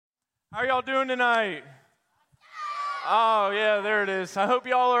How y'all doing tonight? Oh yeah, there it is. I hope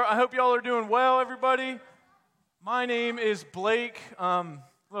y'all are doing well, everybody. My name is Blake.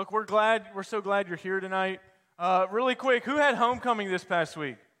 Look, we're so glad you're here tonight. Really quick, who had homecoming this past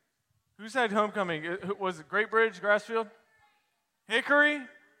week? Who's had homecoming? Was it Great Bridge, Grassfield? Hickory?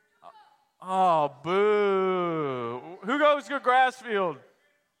 Oh, boo. Who goes to Grassfield?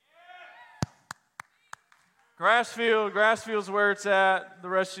 Grassfield's where it's at. The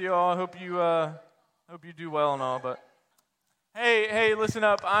rest of y'all, I hope you do well and all. But hey, listen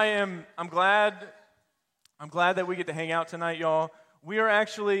up. I'm glad that we get to hang out tonight, y'all. We are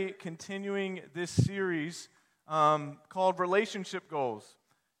actually continuing this series called Relationship Goals.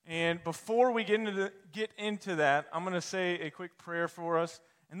 And before we get into that, I'm going to say a quick prayer for us,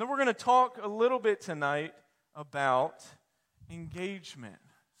 and then we're going to talk a little bit tonight about engagement.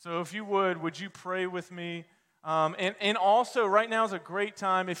 So if you would you pray with me? And also, right now is a great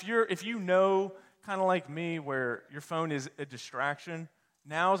time. If you know, kind of like me, where your phone is a distraction,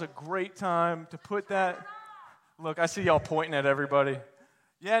 now is a great time to put that. Look, I see y'all pointing at everybody.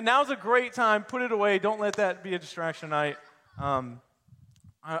 Yeah, now's a great time. Put it away. Don't let that be a distraction tonight.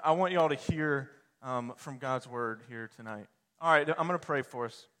 I want y'all to hear from God's word here tonight. All right, I'm going to pray for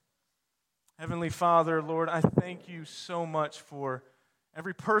us. Heavenly Father, Lord, I thank you so much for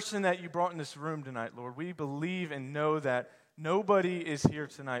every person that you brought in this room tonight, Lord. We believe and know that nobody is here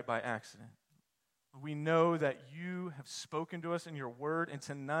tonight by accident. We know that you have spoken to us in your word, and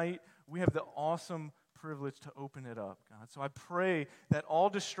tonight we have the awesome privilege to open it up, God. So I pray that all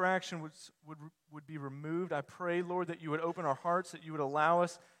distraction would be removed. I pray, Lord, that you would open our hearts, that you would allow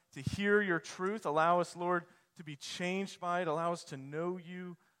us to hear your truth, allow us, Lord, to be changed by it, allow us to know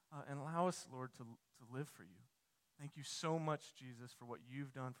you, and allow us, Lord, to live for you. Thank you so much, Jesus, for what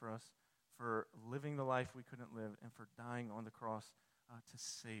you've done for us, for living the life we couldn't live, and for dying on the cross to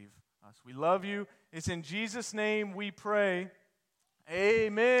save us. We love you. It's in Jesus' name we pray.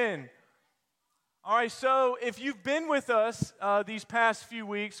 Amen. All right, so if you've been with us these past few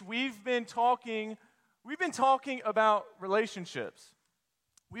weeks, we've been talking about relationships.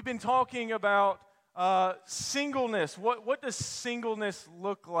 We've been talking about singleness. What does singleness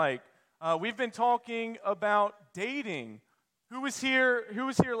look like? We've been talking about dating. Who was here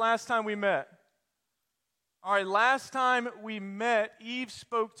last time we met? All right, last time we met, Eve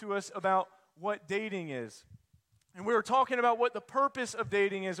spoke to us about what dating is. And we were talking about what the purpose of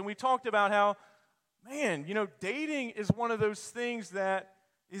dating is. And we talked about how, man, dating is one of those things that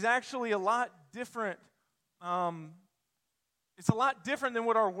is actually a lot different. It's a lot different than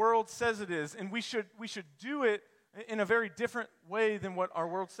what our world says it is. And we should do it in a very different way than what our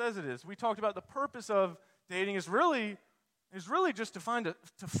world says it is. We talked about the purpose of dating is really just to find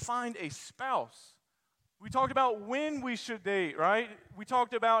a spouse. We talked about when we should date, right? We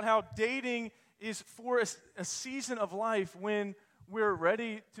talked about how dating is for a season of life when we're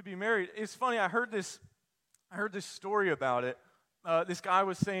ready to be married. It's funny, I heard this story about it. This guy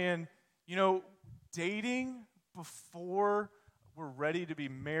was saying, dating before we're ready to be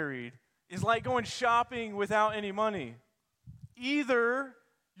married is like going shopping without any money. Either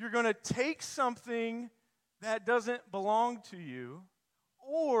you're going to take something that doesn't belong to you,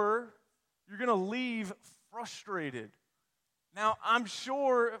 or you're going to leave frustrated. Now, I'm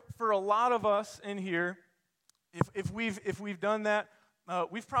sure for a lot of us in here, if we've done that,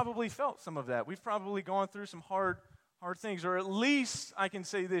 we've probably felt some of that. We've probably gone through some hard things, or at least I can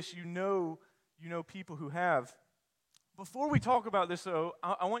say this: you know people who have. Before we talk about this, though,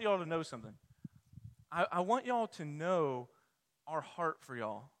 I want y'all to know something. I want y'all to know our heart for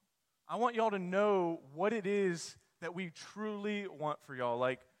y'all. I want y'all to know what it is that we truly want for y'all.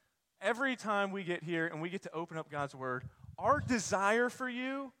 Like, every time we get here and we get to open up God's Word, our desire for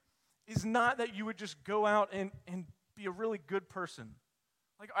you is not that you would just go out and be a really good person.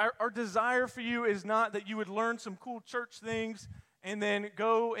 Like, our desire for you is not that you would learn some cool church things and then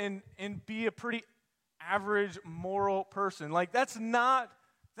go and be a pretty average moral person. Like, that's not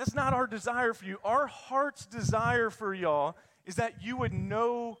our desire for you. Our heart's desire for y'all is that you would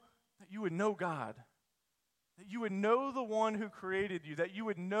know God. That you would know the one who created you. That you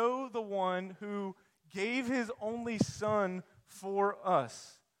would know the one who gave his only son for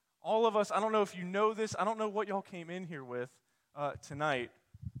us. All of us, I don't know if you know this. I don't know what y'all came in here with tonight.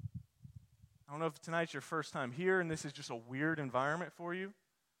 I don't know if tonight's your first time here and this is just a weird environment for you.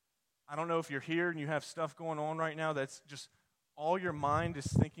 I don't know if you're here and you have stuff going on right now that's just all your mind is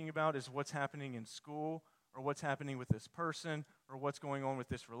thinking about is what's happening in school, or what's happening with this person, or what's going on with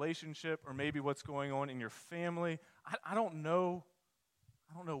this relationship, or maybe what's going on in your family. I don't know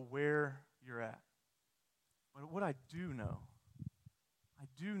where you're at. But what I do know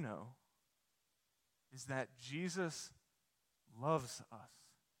is that Jesus loves us.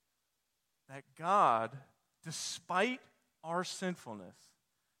 That God, despite our sinfulness,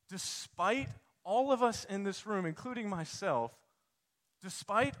 despite all of us in this room, including myself,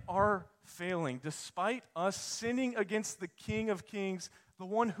 despite our failing, despite us sinning against the King of Kings, the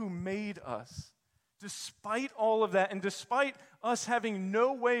one who made us, despite all of that, and despite us having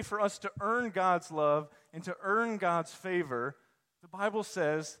no way for us to earn God's love and to earn God's favor, the Bible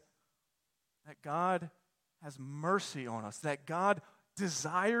says that God has mercy on us, that God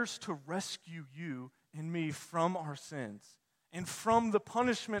desires to rescue you and me from our sins and from the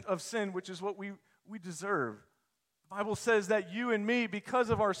punishment of sin, which is what we deserve. The Bible says that you and me, because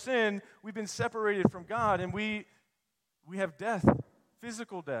of our sin, we've been separated from God, and we have death,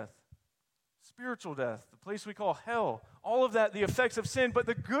 physical death, spiritual death, the place we call hell, all of that, the effects of sin. But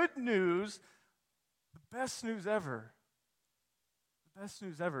the good news, the best news ever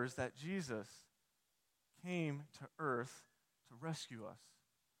is that Jesus came to earth to rescue us.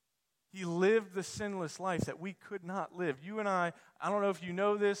 He lived the sinless life that we could not live. You and I don't know if you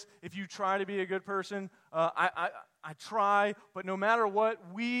know this, if you try to be a good person, I try, but no matter what,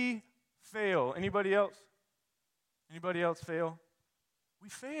 we fail. Anybody else? Anybody else fail? We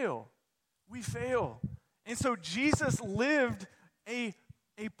fail. We fail. And so Jesus lived a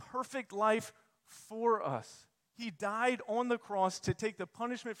perfect life for us. He died on the cross to take the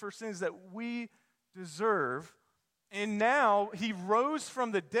punishment for sins that we deserve. And now he rose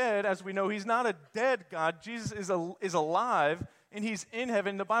from the dead. As we know, he's not a dead God. Jesus is alive, and he's in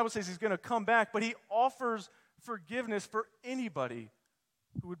heaven. The Bible says he's going to come back, but he offers forgiveness for anybody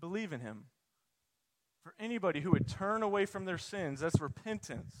who would believe in him. For anybody who would turn away from their sins, that's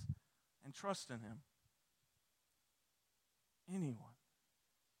repentance, and trust in him. Anyone.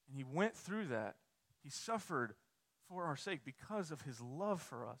 And he went through that. He suffered for our sake because of his love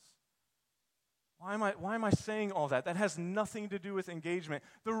for us. Why am I saying all that? That has nothing to do with engagement.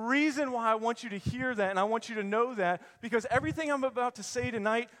 The reason why I want you to hear that and I want you to know that, because everything I'm about to say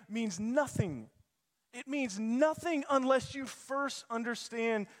tonight means nothing. It means nothing unless you first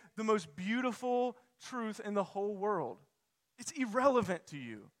understand the most beautiful truth in the whole world. It's irrelevant to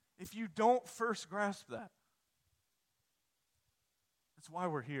you if you don't first grasp that. That's why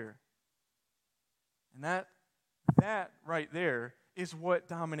we're here. And that right there is what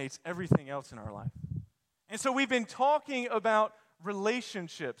dominates everything else in our life. And so we've been talking about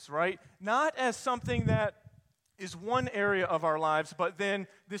relationships, right? Not as something that is one area of our lives, but then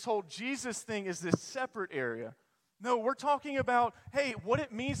this whole Jesus thing is this separate area. No, we're talking about, hey, what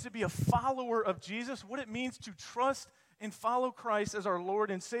it means to be a follower of Jesus, what it means to trust and follow Christ as our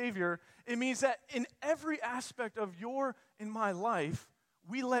Lord and Savior. It means that in every aspect of your and my life,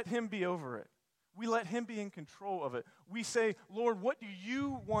 we let him be over it. We let him be in control of it. We say, Lord, what do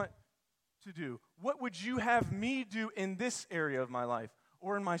you want to do? What would you have me do in this area of my life,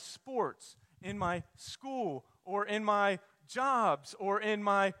 or in my sports, in my school, or in my jobs, or in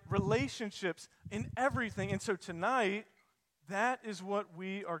my relationships, in everything? And so tonight, that is what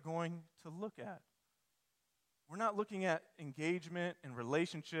we are going to look at. We're not looking at engagement and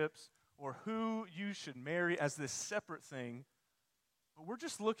relationships or who you should marry as this separate thing. But we're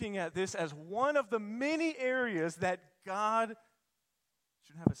just looking at this as one of the many areas that God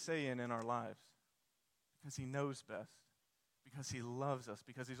should have a say in our lives, because he knows best, because he loves us,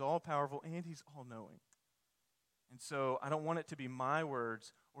 because he's all-powerful and he's all-knowing. And so I don't want it to be my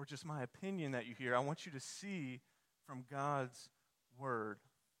words or just my opinion that you hear. I want you to see from God's word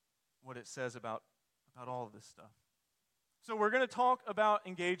what it says about all of this stuff. So we're going to talk about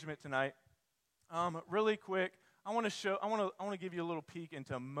engagement tonight. Really quick. I want to give you a little peek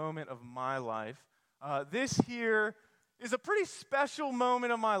into a moment of my life. This here is a pretty special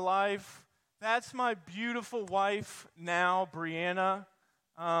moment of my life. That's my beautiful wife now, Brianna.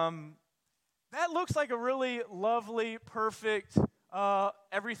 That looks like a really lovely, perfect,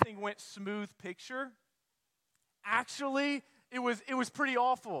 everything went smooth picture. Actually, it was pretty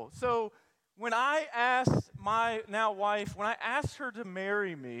awful. So when I asked my now wife, when I asked her to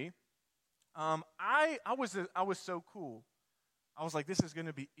marry me, I was so cool. I was like, this is going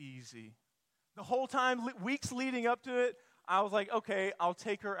to be easy. The whole time, weeks leading up to it, I was like, okay, I'll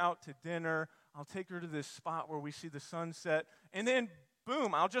take her out to dinner. I'll take her to this spot where we see the sunset. And then,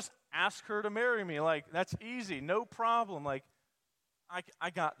 boom, I'll just ask her to marry me. Like, that's easy, no problem. Like, I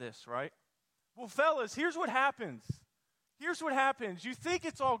got this, right? Well, fellas, here's what happens. Here's what happens. You think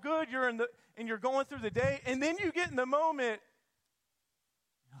it's all good. You're going through the day, and then you get in the moment.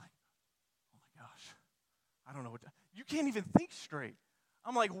 I don't know what you can't even think straight.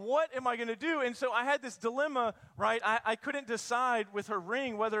 I'm like, what am I going to do? And so I had this dilemma, right? I couldn't decide with her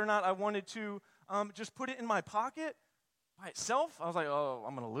ring whether or not I wanted to just put it in my pocket by itself. I was like, oh,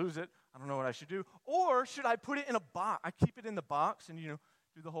 I'm going to lose it. I don't know what I should do. Or should I put it in a box? I keep it in the box and, do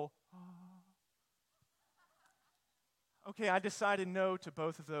the whole, Okay, I decided no to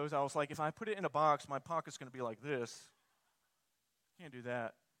both of those. I was like, if I put it in a box, my pocket's going to be like this. Can't do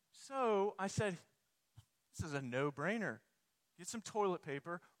that. So I said, this is a no-brainer. Get some toilet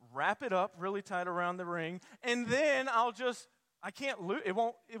paper, wrap it up really tight around the ring, and then I can't lose, it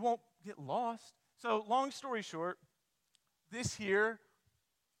won't get lost. So long story short, this here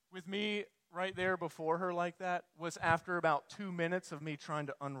with me right there before her like that was after about 2 minutes of me trying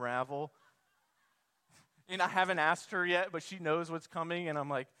to unravel. And I haven't asked her yet, but she knows what's coming, and I'm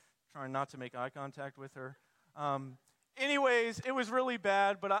like trying not to make eye contact with her. Anyways, it was really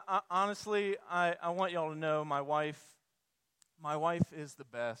bad, but I honestly, I want y'all to know my wife is the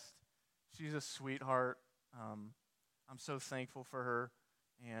best. She's a sweetheart. I'm so thankful for her,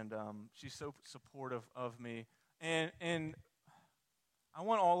 and she's so supportive of me. And I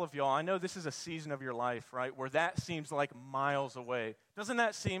want all of y'all, I know this is a season of your life, right, where that seems like miles away. Doesn't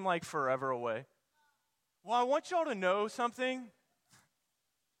that seem like forever away? Well, I want y'all to know something.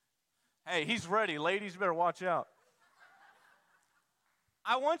 Hey, he's ready. Ladies, you better watch out.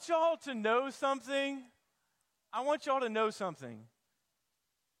 I want y'all to know something.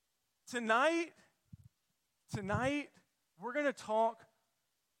 Tonight, we're going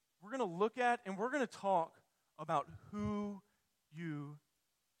to look at and we're going to talk about who you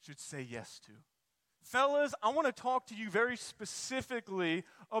should say yes to. Fellas, I want to talk to you very specifically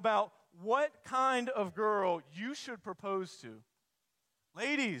about what kind of girl you should propose to.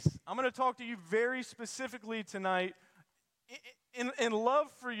 Ladies, I'm going to talk to you very specifically tonight in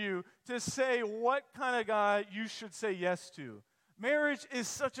love for you to say what kind of guy you should say yes to. Marriage is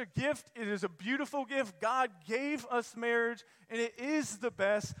such a gift. It is a beautiful gift. God gave us marriage, and it is the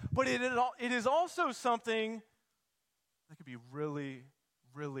best, but it is also something that could be really,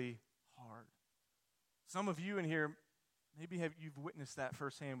 really hard. Some of you in here, maybe you've witnessed that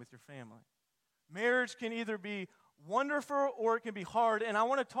firsthand with your family. Marriage can either be wonderful or it can be hard, and I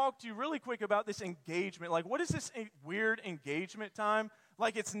want to talk to you really quick about this engagement. Like, what is this weird engagement time?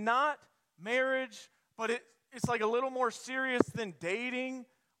 Like, it's not marriage, but it's like a little more serious than dating.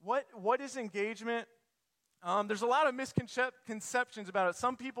 What is engagement? There's a lot of misconceptions about it.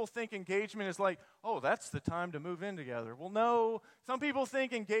 Some people think engagement is like, oh, that's the time to move in together. Well, no. Some people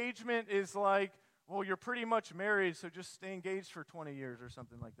think engagement is like, well, you're pretty much married, so just stay engaged for 20 years or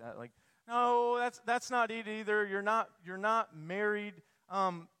something like that. Like, no, that's not it either. You're not married.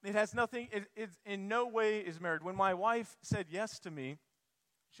 It has nothing. It in no way is married. When my wife said yes to me,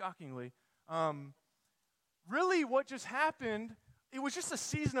 shockingly, really what just happened? It was just a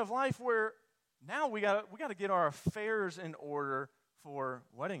season of life where now we got to get our affairs in order for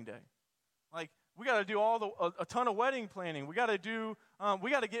wedding day. Like, we got to do a ton of wedding planning. We got to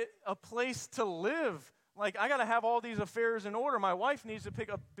get a place to live. Like, I got to have all these affairs in order. My wife needs to pick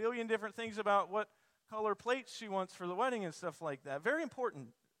a billion different things about what color plates she wants for the wedding and stuff like that. Very important.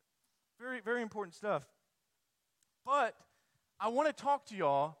 Very, very important stuff. But I want to talk to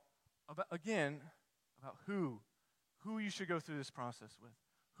y'all about who you should go through this process with.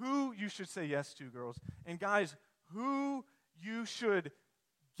 Who you should say yes to, girls. And guys, who you should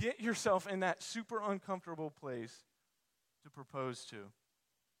get yourself in that super uncomfortable place to propose to.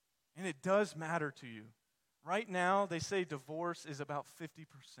 And it does matter to you. Right now, they say divorce is about 50%.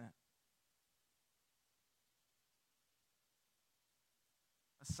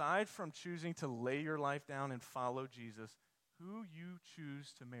 Aside from choosing to lay your life down and follow Jesus, who you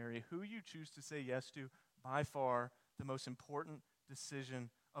choose to marry, who you choose to say yes to, by far the most important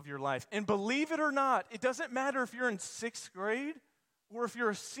decision of your life. And believe it or not, it doesn't matter if you're in 6th grade or if you're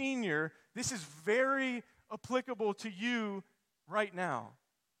a senior, this is very applicable to you right now.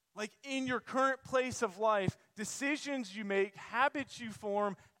 Like, in your current place of life, decisions you make, habits you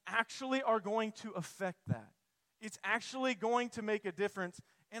form, actually are going to affect that. It's actually going to make a difference.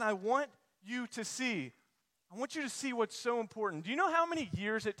 And I want you to see what's so important. Do you know how many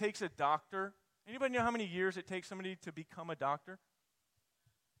years it takes a doctor? Anybody know how many years it takes somebody to become a doctor?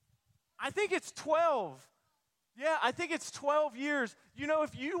 I think it's 12. Yeah, I think it's 12 years. You know,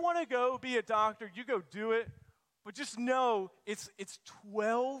 if you want to go be a doctor, you go do it. But just know it's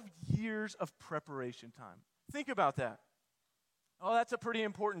 12 years of preparation time. Think about that. Oh, that's a pretty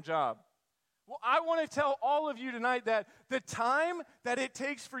important job. Well, I want to tell all of you tonight that the time that it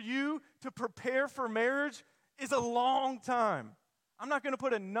takes for you to prepare for marriage is a long time. I'm not going to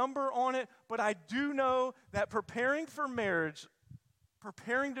put a number on it, but I do know that preparing for marriage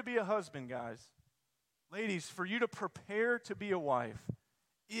preparing to be a husband, guys, ladies, for you to prepare to be a wife,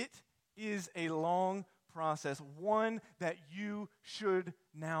 it is a long process, one that you should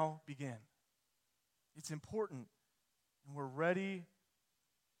now begin. It's important, and we're ready.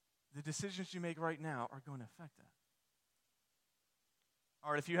 The decisions you make right now are going to affect that.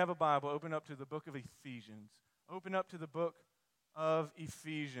 All right, if you have a Bible, open up to the book of Ephesians. Open up to the book of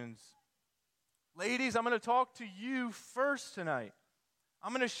Ephesians. Ladies, I'm going to talk to you first tonight.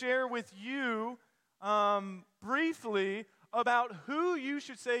 I'm going to share with you briefly about who you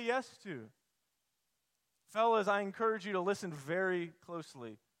should say yes to. Fellas, I encourage you to listen very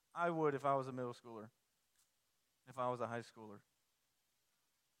closely. I would if I was a middle schooler, if I was a high schooler.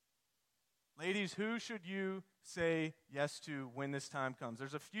 Ladies, who should you say yes to when this time comes?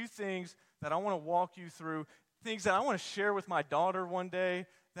 There's a few things that I want to walk you through, things that I want to share with my daughter one day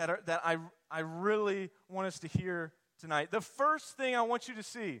that I really want us to hear tonight. The first thing I want you to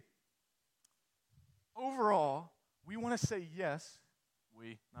see, overall, we want to say yes,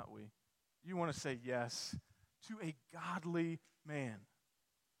 you want to say yes to a godly man.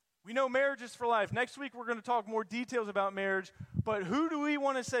 We know marriage is for life. Next week we're going to talk more details about marriage, but who do you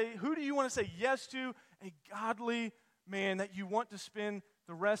want to say yes to? A godly man that you want to spend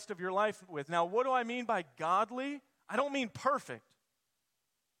the rest of your life with. Now, what do I mean by godly? I don't mean perfect.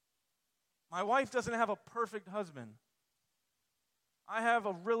 My wife doesn't have a perfect husband. I have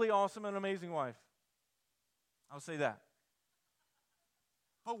a really awesome and amazing wife. I'll say that.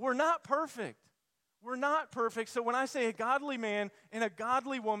 But we're not perfect. We're not perfect. So when I say a godly man and a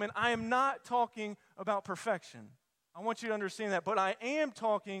godly woman, I am not talking about perfection. I want you to understand that. But I am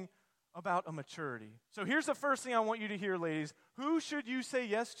talking about a maturity. So here's the first thing I want you to hear, ladies. Who should you say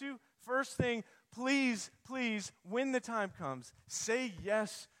yes to? First thing, please, when the time comes, say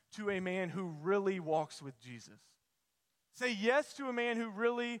yes to a man who really walks with Jesus. Say yes to a man who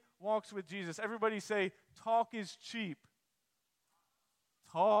really walks with Jesus. Everybody say, talk is cheap.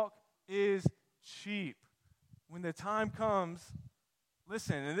 Talk is cheap. When the time comes,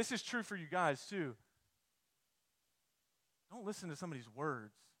 listen, and this is true for you guys too. Don't listen to somebody's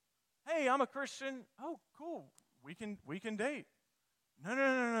words. Hey, I'm a Christian. Oh, cool. We can date.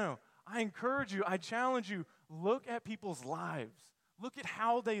 No. I encourage you, I challenge you, look at people's lives. Look at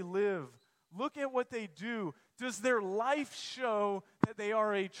how they live. Look at what they do. Does their life show that they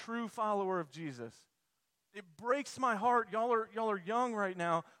are a true follower of Jesus? It breaks my heart. Y'all are young right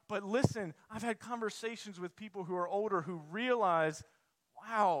now, but listen, I've had conversations with people who are older who realize,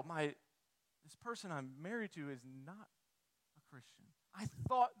 wow, this person I'm married to is not a Christian. I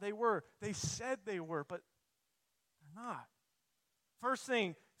thought they were. They said they were, but they're not. First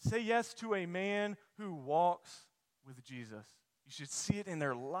thing, say yes to a man who walks with Jesus. You should see it in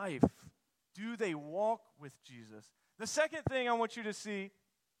their life. Do they walk with Jesus? The second thing I want you to see,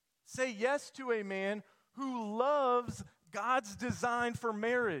 say yes to a man who loves God's design for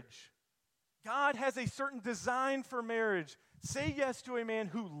marriage. God has a certain design for marriage. Say yes to a man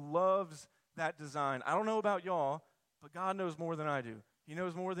who loves that design. I don't know about y'all, but God knows more than I do. He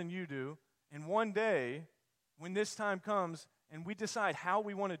knows more than you do. And one day, when this time comes and we decide how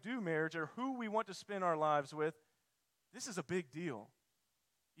we want to do marriage or who we want to spend our lives with, this is a big deal.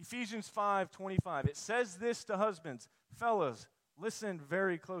 Ephesians 5:25, it says this to husbands. Fellas, listen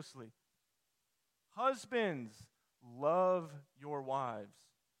very closely. Husbands, love your wives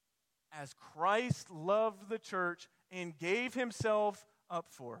as Christ loved the church and gave himself up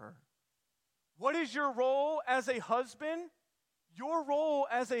for her. What is your role as a husband? Your role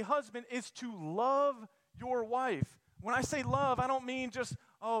as a husband is to love your wife. When I say love, I don't mean just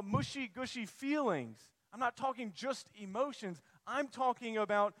mushy-gushy feelings. I'm not talking just emotions. I'm talking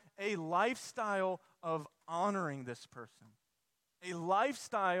about a lifestyle of honoring this person. A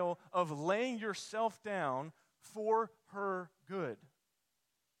lifestyle of laying yourself down for her good.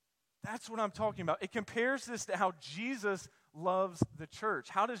 That's what I'm talking about. It compares this to how Jesus loves the church.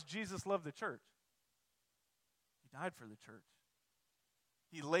 How does Jesus love the church? He died for the church.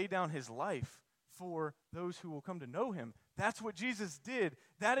 He laid down his life for those who will come to know him. That's what Jesus did.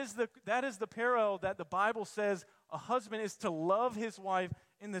 That is the parallel that the Bible says a husband is to love his wife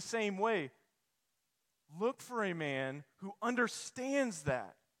in the same way. Look for a man who understands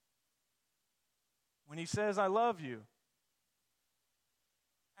that. When he says, I love you,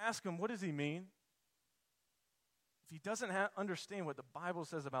 ask him, what does he mean? If he doesn't understand what the Bible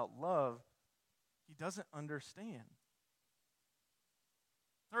says about love, he doesn't understand.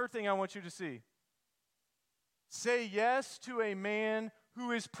 Third thing I want you to see. Say yes to a man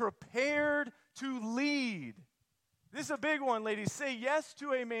who is prepared to lead. This is a big one, ladies. Say yes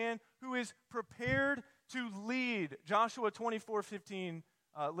to a man who is prepared to lead. Joshua 24:15,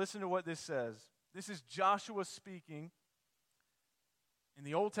 listen to what this says. This is Joshua speaking in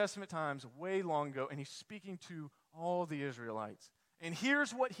the Old Testament times, way long ago, and he's speaking to all the Israelites. And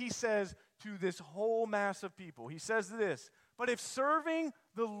here's what he says to this whole mass of people. He says this, "But if serving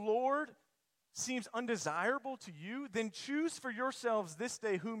the Lord seems undesirable to you, then choose for yourselves this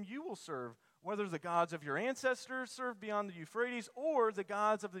day whom you will serve, whether the gods of your ancestors served beyond the Euphrates or the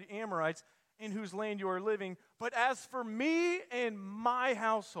gods of the Amorites in whose land you are living. But as for me and my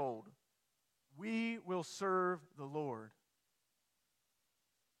household, we will serve the Lord."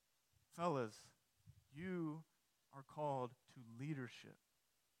 Fellas, you are called to leadership.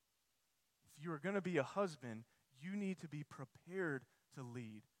 If you are going to be a husband, you need to be prepared to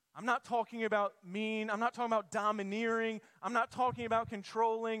lead. I'm not talking about mean. I'm not talking about domineering. I'm not talking about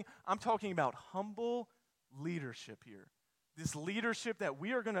controlling. I'm talking about humble leadership here. This leadership that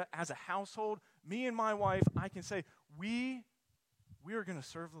we are going to, as a household, me and my wife, I can say, we are going to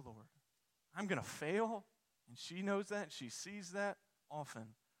serve the Lord. I'm going to fail, and she knows that, and she sees that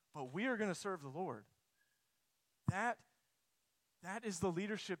often. But we are going to serve the Lord. That is the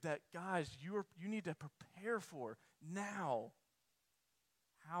leadership that, guys, you need to prepare for now.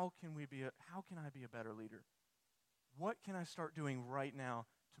 How can I be a better leader? What can I start doing right now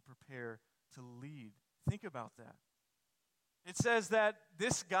to prepare to lead? Think about that. It says that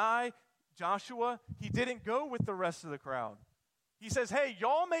this guy, Joshua, he didn't go with the rest of the crowd. He says, hey,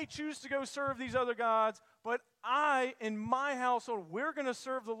 y'all may choose to go serve these other gods, but I and my household, we're going to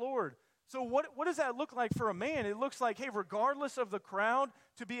serve the Lord. So what does that look like for a man? It looks like, hey, regardless of the crowd,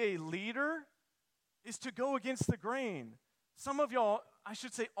 to be a leader is to go against the grain. Some of y'all, I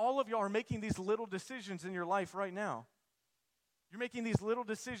should say all of y'all, are making these little decisions in your life right now. You're making these little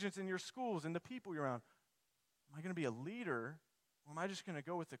decisions in your schools and the people you're around. Am I going to be a leader, or am I just going to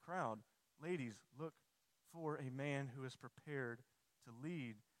go with the crowd? Ladies, look for a man who is prepared to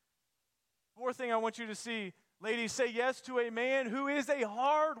lead. Fourth thing I want you to see, ladies, say yes to a man who is a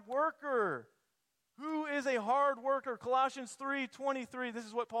hard worker. Who is a hard worker? Colossians 3:23, this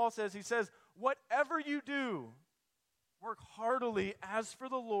is what Paul says. He says, whatever you do, work heartily as for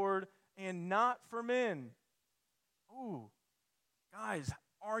the Lord and not for men. Ooh, guys,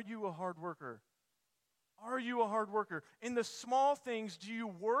 are you a hard worker? Are you a hard worker? In the small things, do you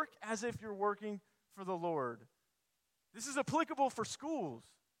work as if you're working for the Lord? This is applicable for schools.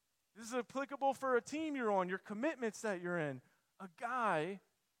 This is applicable for a team you're on, your commitments that you're in. A guy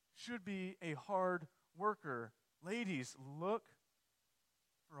should be a hard worker. Ladies, look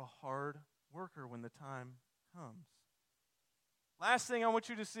for a hard worker when the time comes. Last thing I want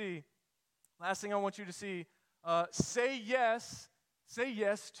you to see, say yes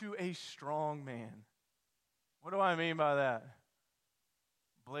to a strong man. What do I mean by that?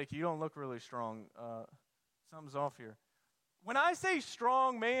 Blake, you don't look really strong. Something's off here. When I say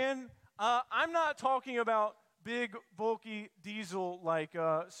strong man, I'm not talking about big, bulky diesel like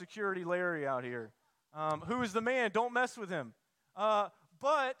Security Larry out here. Who is the man? Don't mess with him.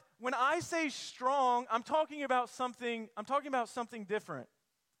 But when I say strong, I'm talking about something different.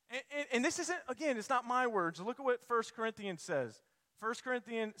 And this isn't, again, it's not my words. Look at what 1 Corinthians says. 1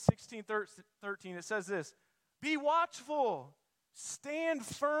 Corinthians 16:13, it says this, be watchful, stand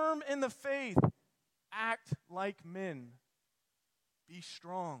firm in the faith, act like men, be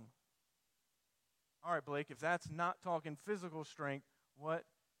strong. All right, Blake, if that's not talking physical strength, what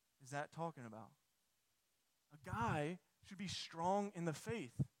is that talking about? A guy should be strong in the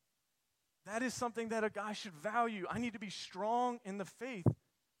faith. That is something that a guy should value. I need to be strong in the faith.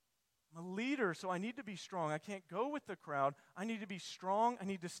 I'm a leader, so I need to be strong. I can't go with the crowd. I need to be strong. I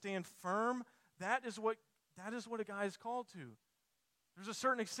need to stand firm. That is what a guy is called to. There's a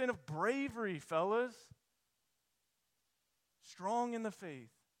certain extent of bravery, fellas. Strong in the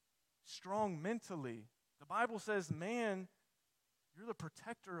faith. Strong mentally. The Bible says, man, you're the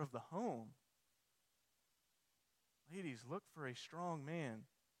protector of the home. Ladies, look for a strong man.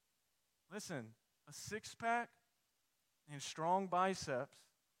 Listen, a six-pack and strong biceps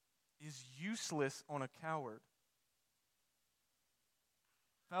is useless on a coward.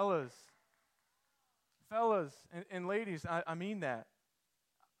 Fellas, and ladies, I mean that.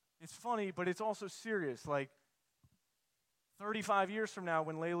 It's funny, but it's also serious. Like, 35 years from now,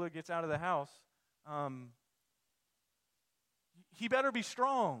 when Layla gets out of the house, he better be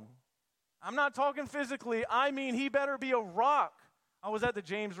strong. I'm not talking physically. I mean, he better be a rock. I was at the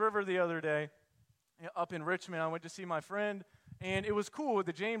James River the other day up in Richmond. I went to see my friend, and it was cool.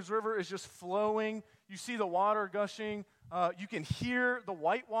 The James River is just flowing. You see the water gushing. You can hear the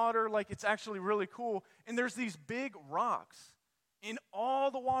white water. Like, it's actually really cool. And there's these big rocks. And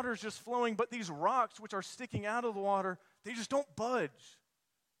all the water is just flowing, but these rocks, which are sticking out of the water, they just don't budge.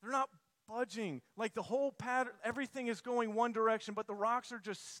 They're not budging. Like the whole pattern, everything is going one direction, but the rocks are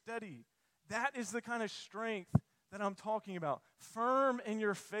just steady. That is the kind of strength that I'm talking about. Firm in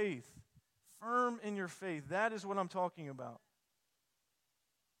your faith. Firm in your faith. That is what I'm talking about.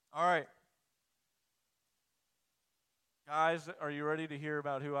 All right. Guys, are you ready to hear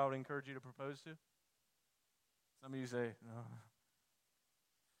about who I would encourage you to propose to? Some of you say, no.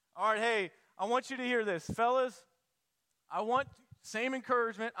 All right, hey, I want you to hear this. Fellas, same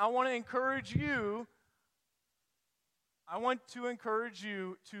encouragement. I want to encourage you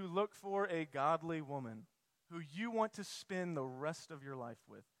to look for a godly woman who you want to spend the rest of your life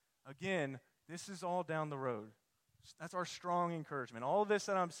with. Again, this is all down the road. That's our strong encouragement. All of this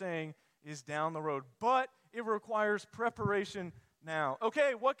that I'm saying is down the road, but it requires preparation now.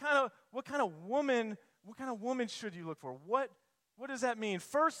 Okay, what kind of woman should you look for? What does that mean?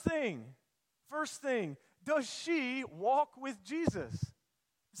 First thing, does she walk with Jesus?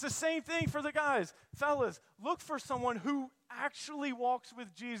 It's the same thing for the guys. Fellas, look for someone who actually walks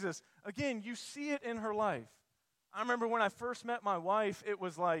with Jesus. Again, you see it in her life. I remember when I first met my wife, it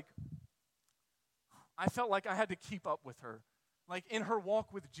was like, I felt like I had to keep up with her. Like in her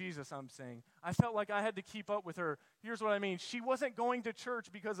walk with Jesus, I'm saying. I felt like I had to keep up with her. Here's what I mean. She wasn't going to church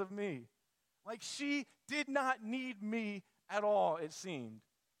because of me. Like she did not need me at all, it seemed.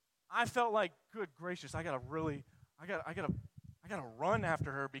 I felt like, good gracious, I gotta run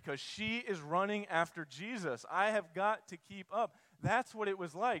after her because she is running after Jesus. I have got to keep up. That's what it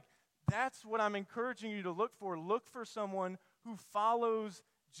was like. That's what I'm encouraging you to look for. Look for someone who follows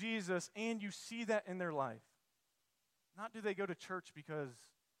Jesus, and you see that in their life. Not do they go to church because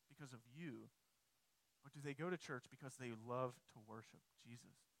of you, but do they go to church because they love to worship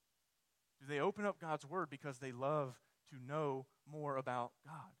Jesus? Do they open up God's word because they love to know more about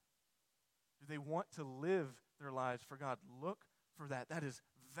God? Do they want to live their lives for God? Look for that. That is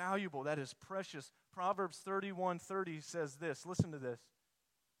valuable. That is precious. Proverbs 31:30 says this. Listen to this.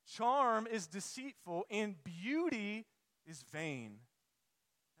 Charm is deceitful and beauty is vain.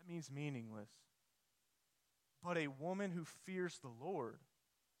 That means meaningless. But a woman who fears the Lord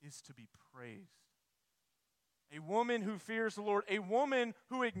is to be praised. A woman who fears the Lord, a woman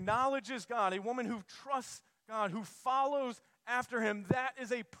who acknowledges God, a woman who trusts God, who follows after him, that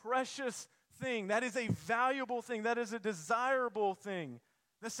is a precious thing. That is a valuable thing. That is a desirable thing.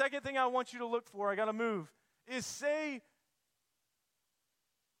 The second thing I want you to look for, I got to move, is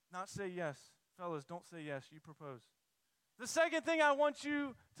not say yes. Fellas, don't say yes. You propose. The second thing I want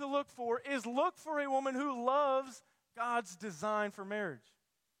you to look for is look for a woman who loves God's design for marriage.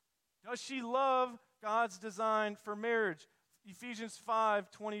 Does she love God's design for marriage? Ephesians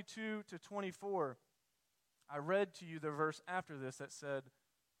 5:22-24. I read to you the verse after this that said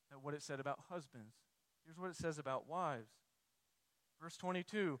that what it said about husbands. Here's what it says about wives. Verse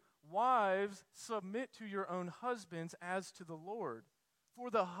 22, wives, submit to your own husbands as to the Lord. For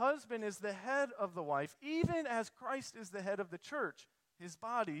the husband is the head of the wife, even as Christ is the head of the church, his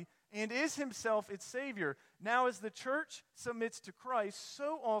body, and is himself its Savior. Now as the church submits to Christ,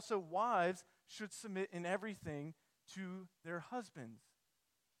 so also wives should submit in everything to their husbands.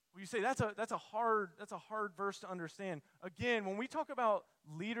 Well, you say that's a hard verse to understand. Again, when we talk about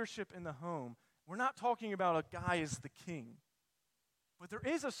leadership in the home, we're not talking about a guy as the king. But there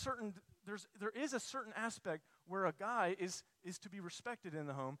is a certain aspect where a guy is to be respected in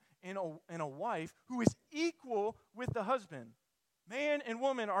the home, and a wife who is equal with the husband. Man and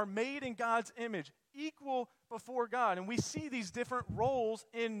woman are made in God's image, equal before God. And we see these different roles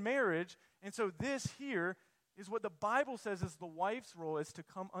in marriage. And so this here is what the Bible says is the wife's role, is to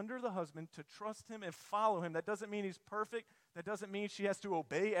come under the husband, to trust him and follow him. That doesn't mean he's perfect. That doesn't mean she has to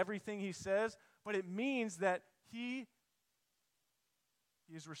obey everything he says. But it means that he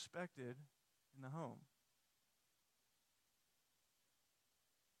is respected in the home.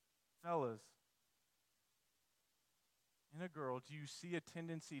 Fellas, in a girl, do you see a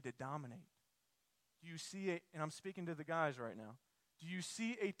tendency to dominate? Do you see and I'm speaking to the guys right now, do you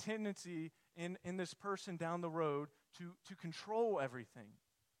see a tendency in this person down the road to control everything?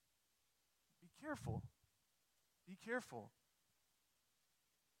 Be careful. Be careful.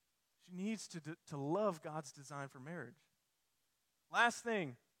 She needs to love God's design for marriage. Last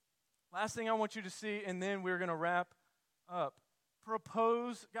thing I want you to see, and then we're going to wrap up.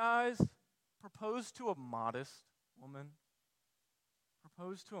 Propose, guys. Propose to a modest woman.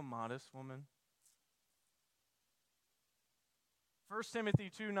 Propose to a modest woman. 1 Timothy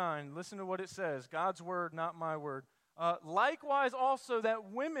 2:9, listen to what it says. God's word, not my word. Likewise also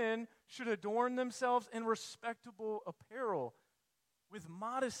that women should adorn themselves in respectable apparel, with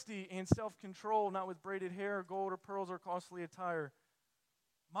modesty and self-control, not with braided hair, gold or pearls or costly attire.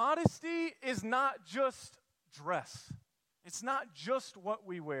 Modesty is not just dress. It's not just what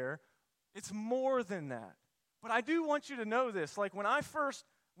we wear. It's more than that. But I do want you to know this. Like when I first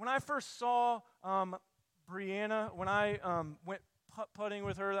saw Brianna, when I went putting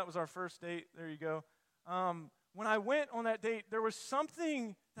with her, that was our first date. There you go. When I went on that date, there was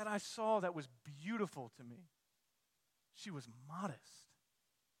something that I saw that was beautiful to me. She was modest.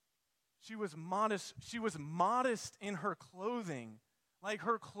 She was modest. She was modest in her clothing. Like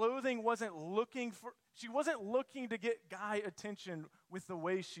her clothing she wasn't looking to get guy attention with the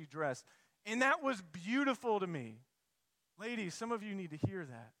way she dressed. And that was beautiful to me. Ladies, some of you need to hear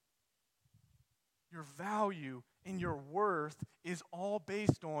that. Your value and your worth is all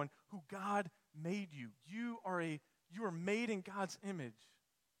based on who God made you. You are made in God's image.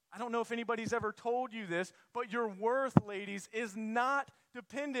 I don't know if anybody's ever told you this, but your worth, ladies, is not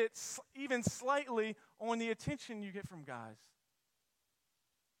dependent even slightly on the attention you get from guys.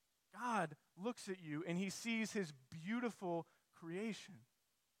 God looks at you and he sees his beautiful creation.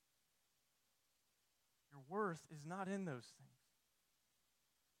 Your worth is not in those things.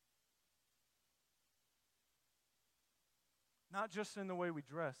 Not just in the way we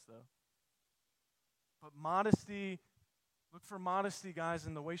dress, though. But modesty, look for modesty, guys,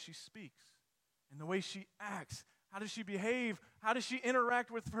 in the way she speaks, in the way she acts. How does she behave? How does she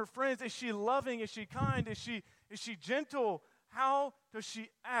interact with her friends? Is she loving? Is she kind? Is she gentle? How does she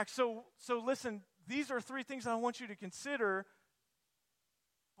act? So listen, these are three things I want you to consider.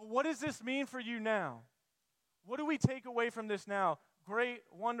 But what does this mean for you now? What do we take away from this now? Great,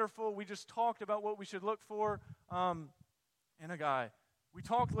 wonderful. We just talked about what we should look for in a guy. We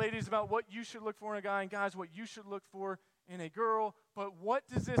talked, ladies, about what you should look for in a guy, and guys, what you should look for in a girl. But what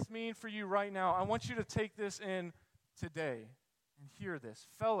does this mean for you right now? I want you to take this in today and hear this.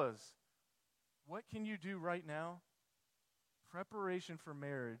 Fellas, what can you do right now? Preparation for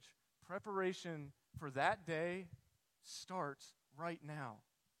marriage, preparation for that day starts right now.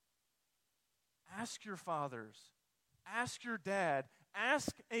 Ask your fathers, ask your dad,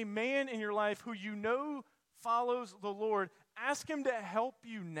 ask a man in your life who you know follows the Lord. Ask him to help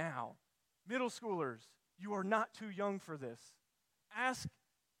you now. Middle schoolers, you are not too young for this. Ask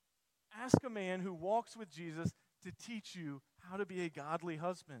a man who walks with Jesus to teach you how to be a godly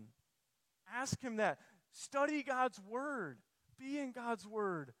husband. Ask him that. Study God's word. Be in God's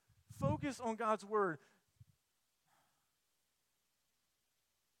word. Focus on God's word.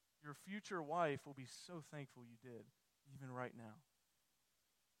 Your future wife will be so thankful you did, even right now.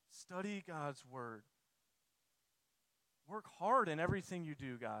 Study God's word. Work hard in everything you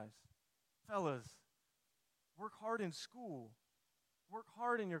do, guys. Fellas, work hard in school. Work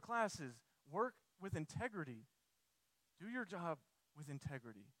hard in your classes. Work with integrity. Do your job with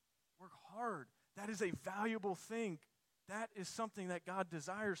integrity. Work hard. That is a valuable thing. That is something that God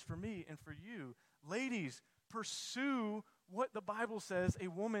desires for me and for you. Ladies, pursue what the Bible says a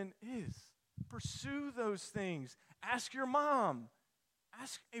woman is. Pursue those things. Ask your mom.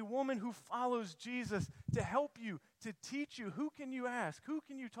 Ask a woman who follows Jesus to help you, to teach you. Who can you ask? Who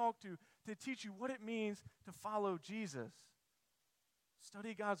can you talk to teach you what it means to follow Jesus?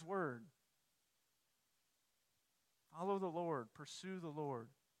 Study God's word. Follow the Lord. Pursue the Lord.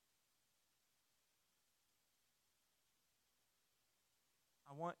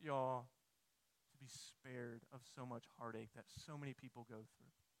 I want y'all to be spared of so much heartache that so many people go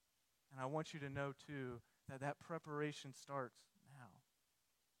through. And I want you to know, too, that preparation starts now.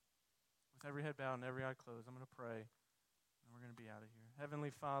 With every head bowed and every eye closed, I'm going to pray, and we're going to be out of here.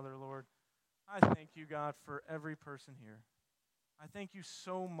 Heavenly Father, Lord, I thank you, God, for every person here. I thank you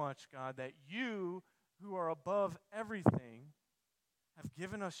so much, God, that you, who are above everything, have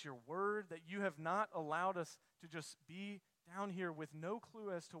given us your word, that you have not allowed us to just be down here with no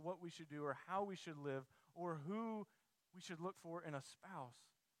clue as to what we should do or how we should live or who we should look for in a spouse.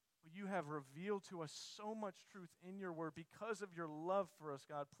 But you have revealed to us so much truth in your word because of your love for us,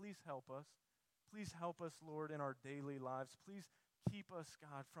 God. Please help us. Please help us, Lord, in our daily lives. Please keep us,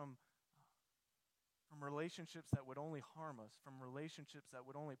 God, from relationships that would only harm us, from relationships that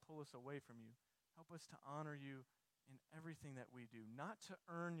would only pull us away from you. Help us to honor you in everything that we do, not to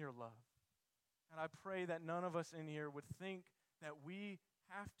earn your love. And I pray that none of us in here would think that we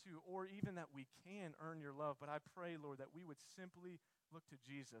have to or even that we can earn your love. But I pray, Lord, that we would simply look to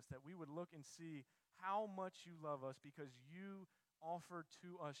Jesus, that we would look and see how much you love us because you offered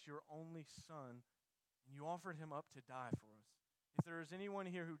to us your only Son, and you offered him up to die for us. If there is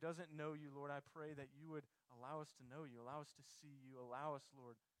anyone here who doesn't know you, Lord, I pray that you would allow us to know you, allow us to see you, allow us,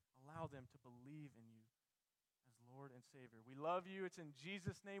 Lord, allow them to believe in you as Lord. Lord and Savior. We love you. It's in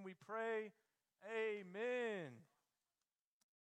Jesus' name we pray. Amen.